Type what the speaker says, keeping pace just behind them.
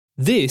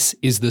This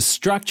is the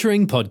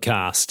Structuring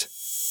Podcast.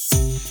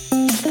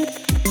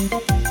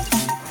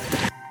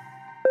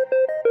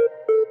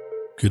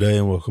 Good day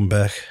and welcome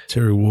back.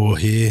 Terry Waugh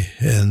here,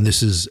 and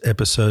this is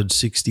episode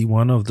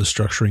 61 of the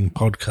Structuring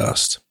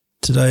Podcast.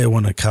 Today I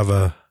want to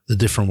cover the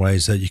different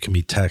ways that you can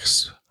be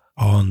taxed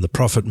on the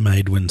profit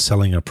made when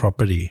selling a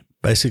property.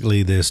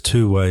 Basically, there's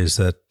two ways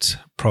that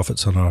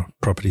profits on a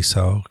property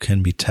sale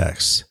can be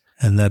taxed,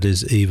 and that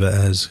is either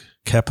as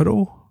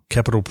capital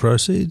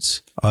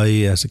proceeds,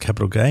 i.e. as a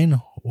capital gain,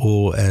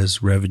 or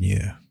as revenue.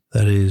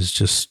 That is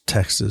just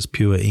taxed as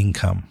pure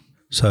income.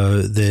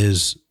 So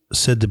there's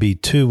said to be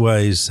two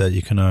ways that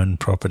you can own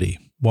property.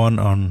 One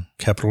on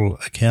capital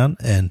account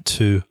and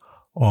two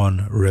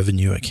on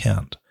revenue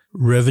account.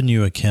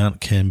 Revenue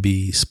account can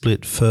be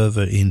split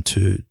further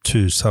into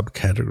two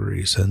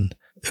subcategories, and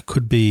it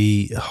could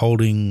be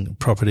holding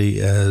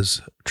property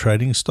as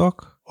trading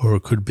stock, or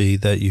it could be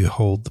that you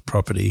hold the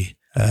property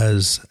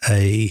as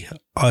a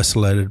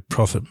isolated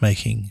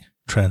profit-making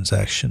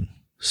transaction.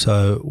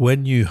 So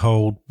when you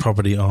hold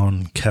property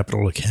on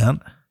capital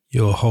account,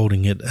 you're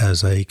holding it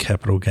as a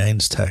capital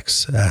gains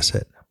tax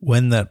asset.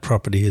 When that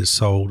property is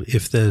sold,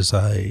 if there's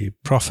a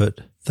profit,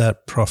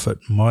 that profit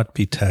might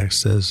be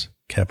taxed as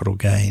capital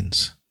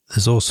gains.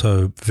 There's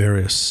also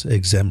various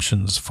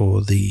exemptions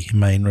for the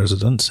main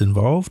residents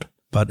involved,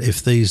 but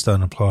if these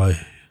don't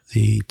apply,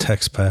 the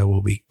taxpayer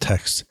will be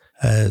taxed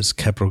as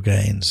capital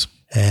gains.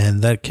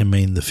 And that can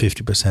mean the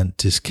 50%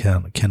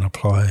 discount can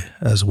apply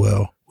as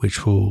well,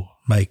 which will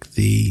make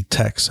the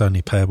tax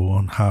only payable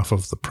on half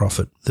of the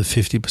profit. The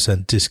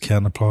 50%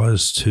 discount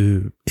applies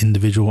to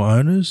individual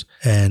owners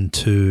and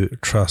to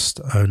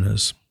trust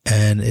owners,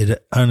 and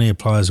it only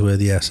applies where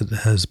the asset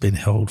has been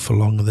held for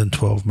longer than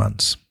 12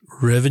 months.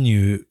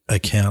 Revenue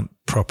account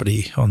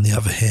property, on the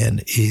other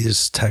hand,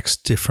 is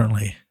taxed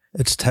differently.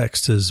 It's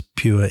taxed as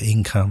pure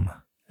income,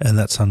 and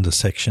that's under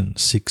Section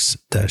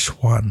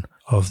 6-1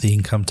 of the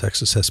Income Tax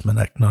Assessment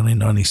Act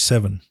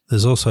 1997.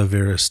 There's also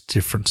various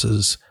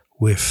differences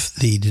with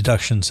the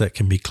deductions that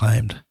can be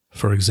claimed.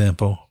 For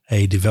example,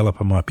 a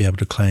developer might be able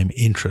to claim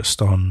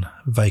interest on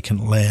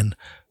vacant land,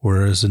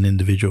 whereas an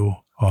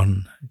individual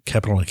on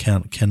capital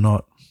account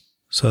cannot.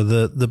 So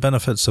the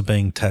benefits of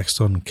being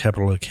taxed on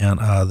capital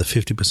account are the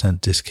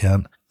 50%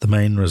 discount, the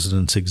main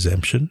residence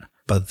exemption,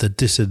 but the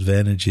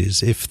disadvantage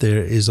is if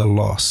there is a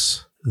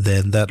loss,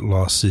 then that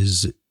loss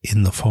is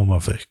in the form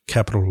of a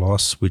capital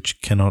loss, which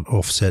cannot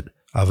offset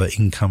other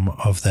income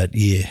of that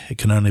year. It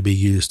can only be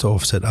used to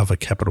offset other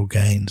capital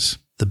gains.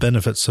 The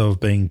benefits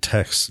of being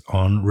taxed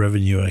on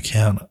revenue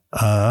account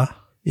are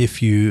if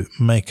you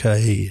make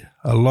a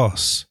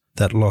loss,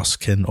 that loss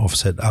can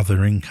offset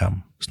other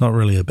income. It's not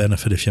really a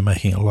benefit if you're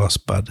making a loss,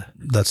 but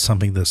that's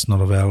something that's not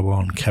available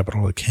on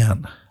capital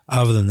account.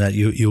 Other than that,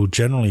 you'll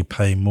generally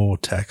pay more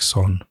tax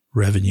on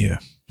revenue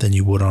than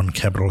you would on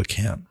capital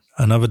account.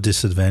 Another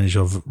disadvantage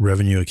of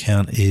revenue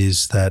account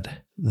is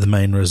that the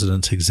main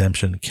residence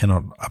exemption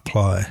cannot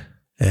apply.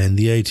 And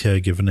the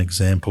ATO give an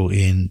example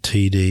in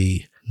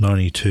TD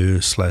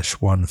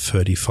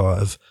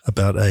 92/135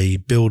 about a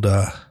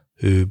builder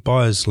who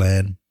buys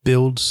land,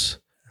 builds,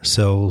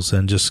 sells,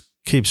 and just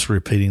keeps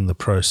repeating the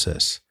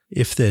process.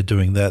 If they're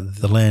doing that,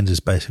 the land is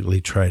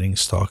basically trading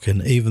stock,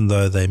 and even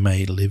though they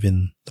may live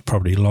in the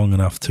property long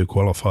enough to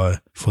qualify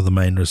for the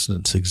main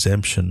residence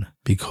exemption,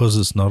 because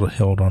it's not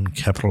held on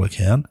capital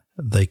account,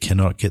 they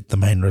cannot get the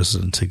main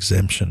residence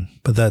exemption.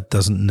 But that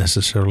doesn't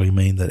necessarily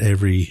mean that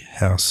every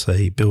house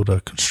a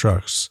builder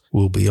constructs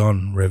will be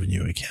on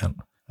revenue account.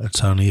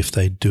 It's only if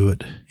they do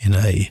it in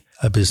a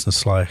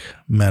business-like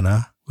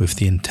manner with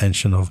the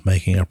intention of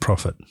making a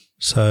profit.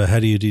 So how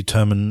do you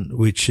determine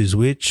which is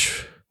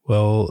which?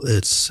 Well,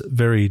 it's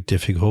very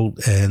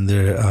difficult, and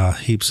there are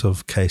heaps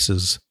of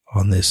cases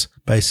on this.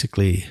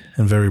 Basically,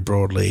 and very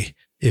broadly,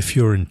 if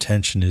your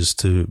intention is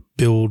to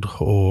build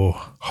or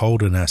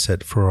hold an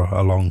asset for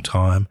a long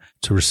time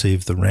to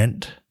receive the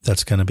rent,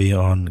 that's going to be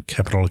on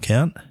capital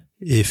account.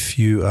 If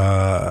you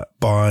are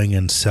buying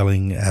and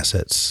selling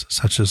assets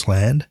such as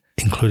land,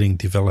 including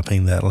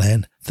developing that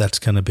land, that's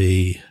going to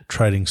be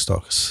trading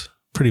stocks.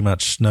 Pretty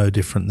much no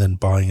different than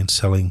buying and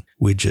selling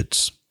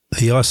widgets.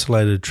 The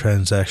isolated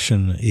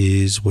transaction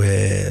is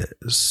where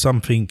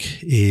something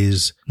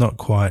is not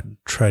quite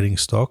trading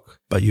stock,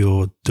 but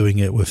you're doing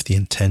it with the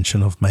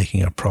intention of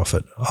making a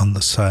profit on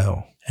the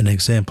sale. An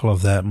example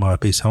of that might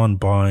be someone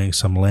buying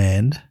some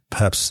land,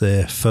 perhaps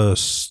their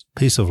first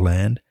piece of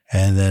land,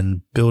 and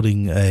then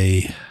building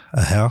a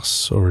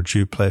house or a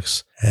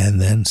duplex and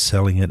then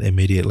selling it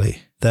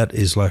immediately. That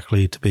is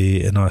likely to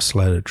be an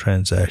isolated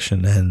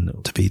transaction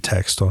and to be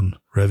taxed on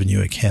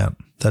revenue account.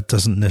 That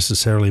doesn't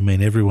necessarily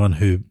mean everyone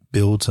who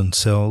builds and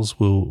sells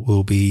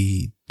will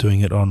be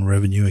doing it on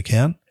revenue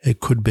account. It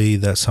could be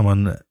that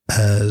someone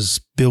has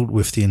built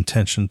with the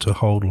intention to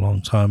hold a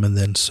long time and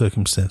then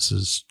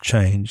circumstances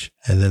change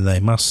and then they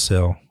must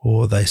sell,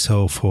 or they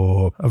sell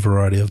for a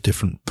variety of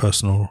different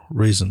personal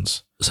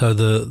reasons. So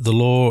the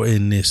law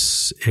in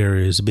this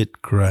area is a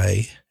bit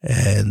grey,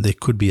 and there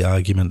could be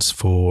arguments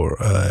for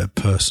a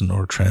person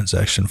or a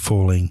transaction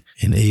falling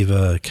in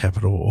either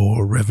capital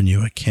or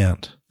revenue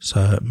account.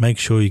 So make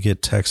sure you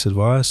get tax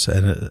advice,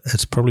 and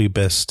it's probably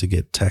best to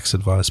get tax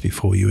advice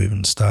before you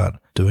even start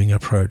doing a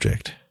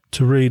project.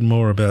 To read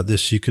more about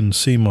this, you can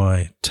see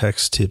my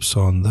tax tips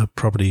on the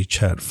Property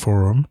Chat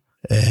forum,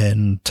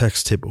 and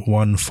tax tip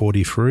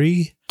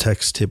 143,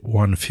 tax tip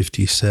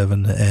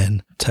 157,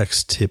 and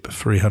tax tip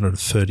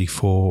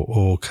 334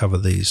 all cover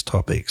these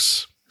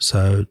topics.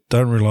 So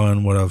don't rely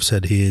on what I've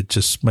said here.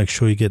 Just make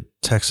sure you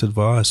get tax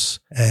advice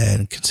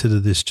and consider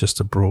this just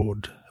a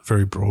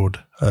very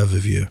broad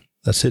overview.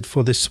 That's it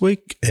for this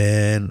week,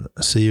 and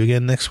see you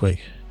again next week.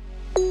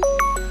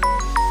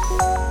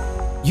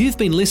 You've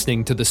been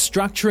listening to the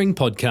Structuring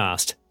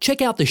Podcast.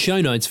 Check out the show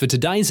notes for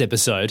today's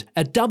episode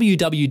at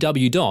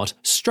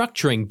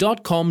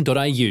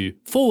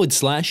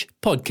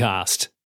www.structuring.com.au/podcast.